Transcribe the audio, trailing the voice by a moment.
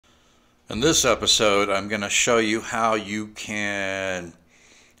In this episode, I'm going to show you how you can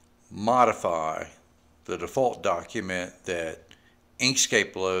modify the default document that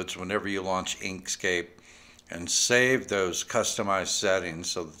Inkscape loads whenever you launch Inkscape and save those customized settings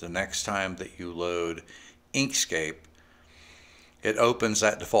so that the next time that you load Inkscape, it opens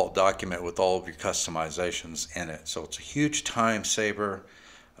that default document with all of your customizations in it. So it's a huge time saver.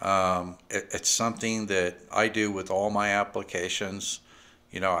 It's something that I do with all my applications.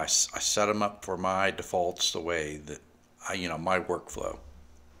 I set them up for my defaults the way that my workflow.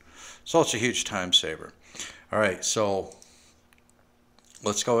 So it's a huge time saver. All right, so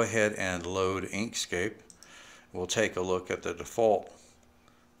let's go ahead and load Inkscape. We'll take a look at the default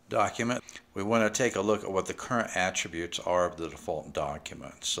document. We want to take a look at what the current attributes are of the default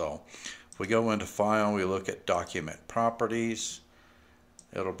document. So if we go into File, we look at Document Properties.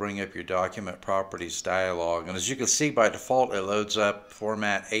 It'll bring up your document properties dialog, and as you can see, by default it loads up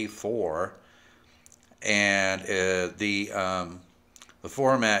format A4, and the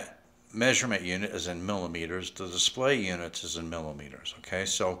format measurement unit is in millimeters. The display units is in millimeters. Okay,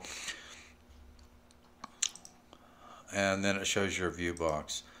 so and then it shows your view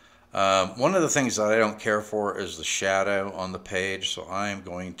box. One of the things that I don't care for is the shadow on the page, so I am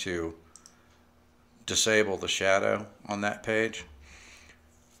going to disable the shadow on that page.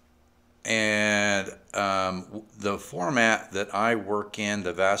 And the format that I work in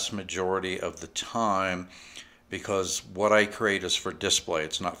the vast majority of the time, because what I create is for display,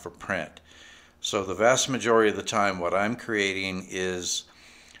 it's not for print. So the vast majority of the time what I'm creating is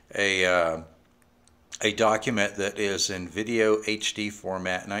a document that is in video HD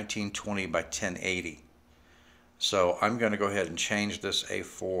format, 1920 by 1080. So I'm going to go ahead and change this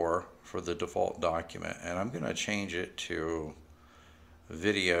A4 for the default document, and I'm going to change it to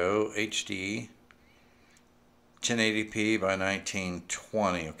video HD 1080p by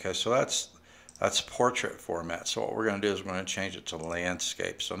 1920. Okay, so that's portrait format. So what we're going to do is we're going to change it to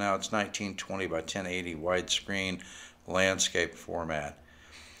landscape. So now it's 1920 by 1080 widescreen landscape format.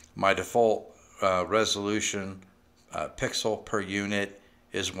 My default resolution pixel per unit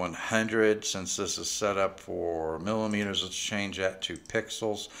is 100. Since this is set up for millimeters, let's change that to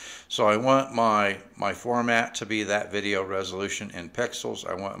pixels. So I want my format to be that video resolution in pixels.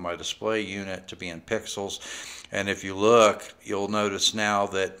 I want my display unit to be in pixels. And if you look, you'll notice now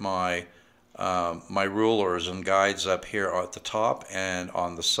that my rulers and guides up here at the top and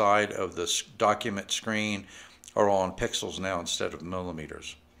on the side of this document screen are all in pixels now instead of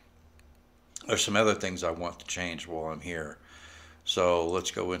millimeters. There's some other things I want to change while I'm here. So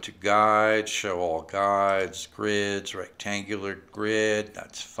let's go into guides, show all guides, grids, rectangular grid,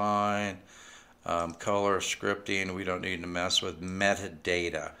 that's fine. Color, scripting, we don't need to mess with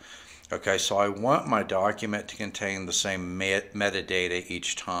metadata. Okay, so I want my document to contain the same metadata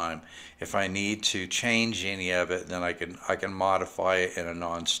each time. If I need to change any of it, then I can modify it in a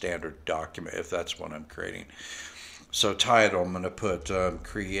non-standard document if that's what I'm creating. So title, I'm going to put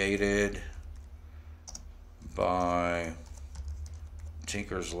created by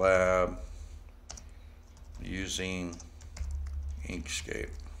TinkerzLab using Inkscape.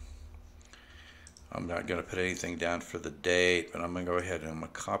 I'm not going to put anything down for the date, but I'm going to go ahead and I'm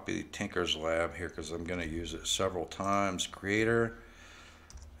going to copy TinkerzLab here because I'm going to use it several times. Creator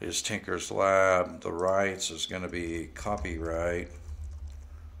is TinkerzLab. The rights is going to be copyright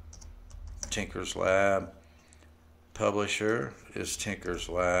TinkerzLab. Publisher is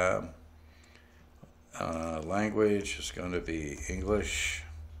TinkerzLab. Language is going to be English.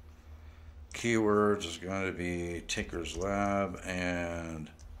 Keywords is going to be TinkerzLab and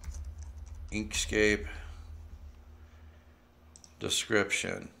Inkscape.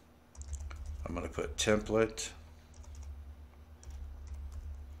 Description, I'm going to put template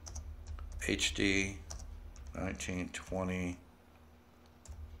HD 1920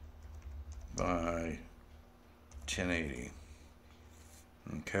 by 1080.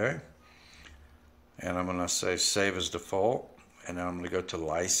 Okay. And I'm going to say save as default, and then I'm going to go to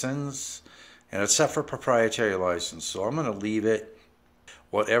license, and it's set for proprietary license, so I'm going to leave it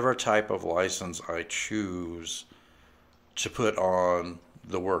whatever type of license I choose to put on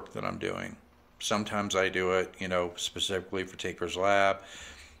the work that I'm doing. Sometimes I do it, specifically for TinkerzLab.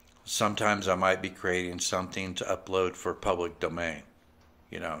 Sometimes I might be creating something to upload for public domain,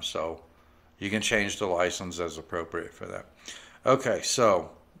 so you can change the license as appropriate for that. Okay, so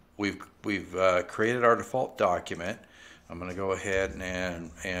we've created our default document. I'm going to go ahead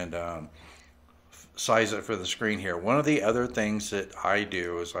and size it for the screen here. One of the other things that I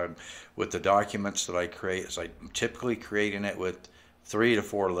do is with the documents that I create is I'm typically creating it with 3 to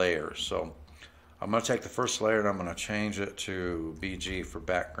 4 layers. So I'm going to take the first layer and I'm going to change it to BG for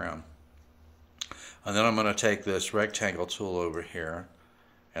background. And then I'm going to take this rectangle tool over here,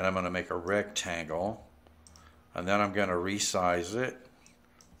 and I'm going to make a rectangle, and then I'm going to resize it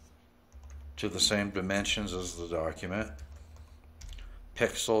to the same dimensions as the document.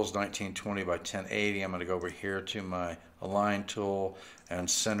 Pixels 1920 by 1080. I'm going to go over here to my align tool and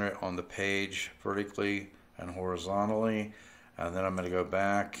center it on the page vertically and horizontally, and then I'm going to go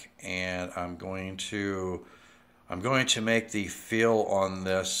back and I'm going to make the fill on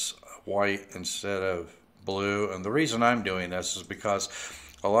this white instead of blue. And the reason I'm doing this is because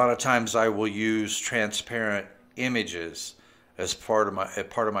a lot of times I will use transparent images as part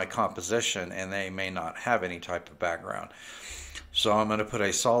of my composition, and they may not have any type of background. So I'm going to put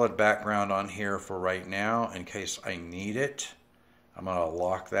a solid background on here for right now in case I need it. I'm going to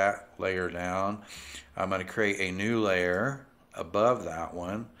lock that layer down. I'm going to create a new layer above that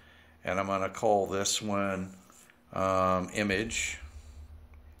one, and I'm going to call this one image.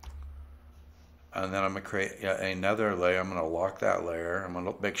 And then I'm going to create another layer. I'm going to lock that layer. I'm going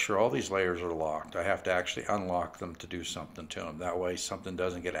to make sure all these layers are locked. I have to actually unlock them to do something to them. That way something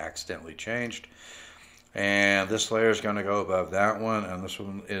doesn't get accidentally changed. And this layer is going to go above that one, and this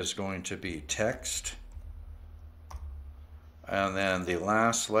one is going to be text. And then the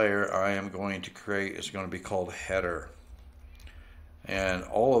last layer I am going to create is going to be called header. And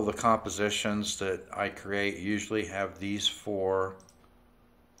all of the compositions that I create usually have these 4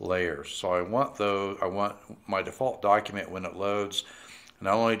 layers. So I want my default document when it loads,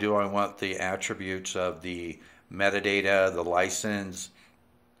 not only do I want the attributes of the metadata, the license,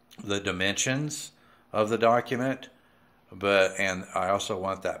 the dimensions of the document, and I also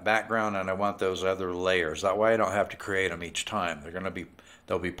want that background, and I want those other layers. That way I don't have to create them each time.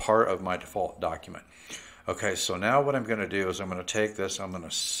 They'll be part of my default document. Okay, so now what I'm going to do is I'm going to take this, I'm going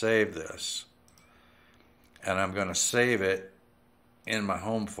to save this, and I'm going to save it in my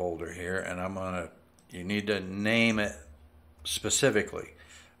home folder here, and you need to name it specifically.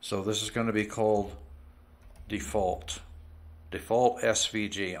 So this is going to be called default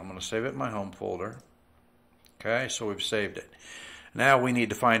SVG. I'm going to save it in my home folder. Okay, so we've saved it. Now we need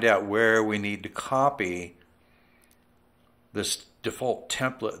to find out where we need to copy this default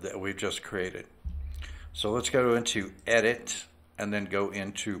template that we've just created. So let's go into Edit and then go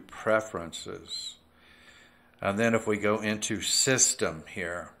into Preferences. And then if we go into System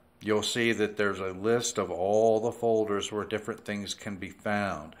here, you'll see that there's a list of all the folders where different things can be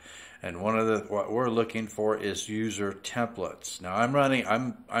found. And what we're looking for is user templates. Now I'm running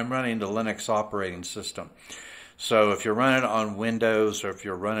the Linux operating system. So if you're running on Windows or if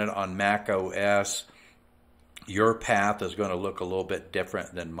you're running on Mac OS, your path is going to look a little bit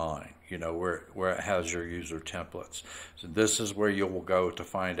different than mine, where it has your user templates. So this is where you will go to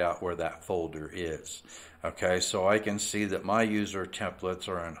find out where that folder is. Okay, so I can see that my user templates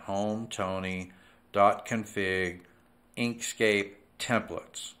are in home, Tony, .config, Inkscape,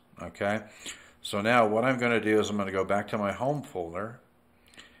 templates. Okay, so now what I'm going to do is I'm going to go back to my home folder,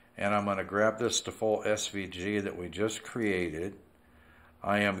 and I'm going to grab this default SVG that we just created.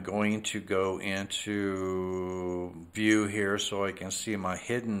 I am going to go into view here so I can see my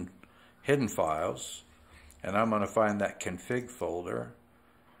hidden files, and I'm going to find that config folder,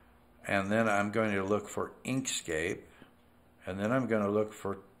 and then I'm going to look for Inkscape, and then I'm going to look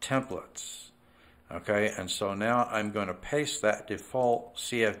for templates. Okay, and so now I'm going to paste that default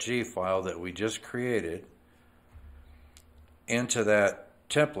CFG file that we just created into that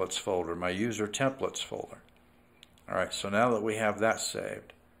templates folder, my user templates folder. Alright, so now that we have that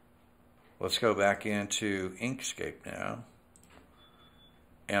saved, let's go back into Inkscape now.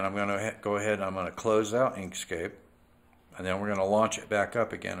 And I'm going to go ahead and I'm going to close out Inkscape. And then we're going to launch it back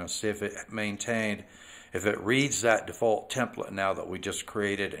up again and see if it reads that default template now that we just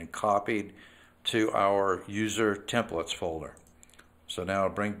created and copied to our user templates folder. So now I'll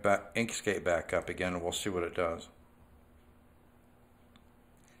bring back Inkscape back up again and we'll see what it does.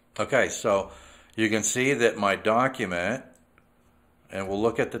 Okay, so you can see that my document, and we'll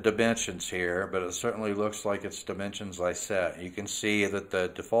look at the dimensions here, but it certainly looks like it's dimensions I set. You can see that the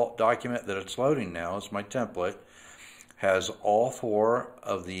default document that it's loading now is my template, has all 4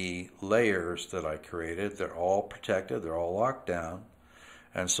 of the layers that I created. They're all protected, they're all locked down.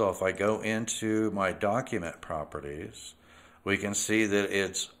 And so if I go into my document properties, we can see that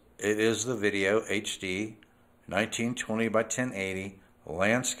it is the video HD 1920 by 1080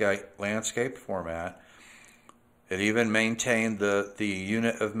 landscape format. It even maintained the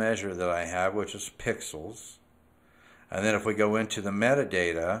unit of measure that I have, which is pixels. And then if we go into the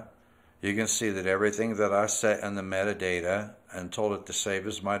metadata, you can see that everything that I set in the metadata and told it to save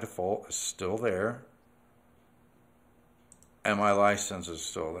as my default is still there. And my license is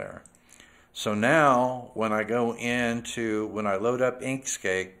still there. So now when I when I load up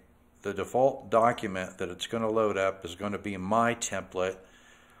Inkscape, the default document that it's going to load up is going to be my template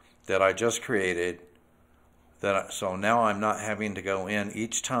that I just created. So now I'm not having to go in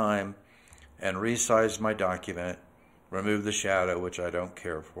each time and resize my document, remove the shadow, which I don't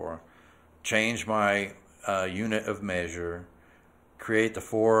care for, change my unit of measure, create the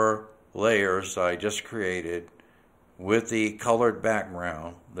 4 layers that I just created with the colored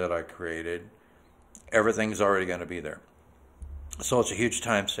background that I created. Everything's already going to be there. So it's a huge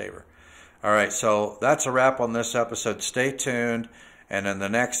time saver. All right, so that's a wrap on this episode. Stay tuned, and in the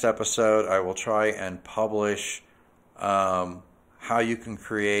next episode I will try and publish how you can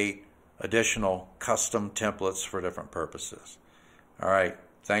create additional custom templates for different purposes. All right,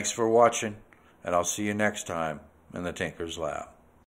 thanks for watching, and I'll see you next time in the Tinkerz Lab.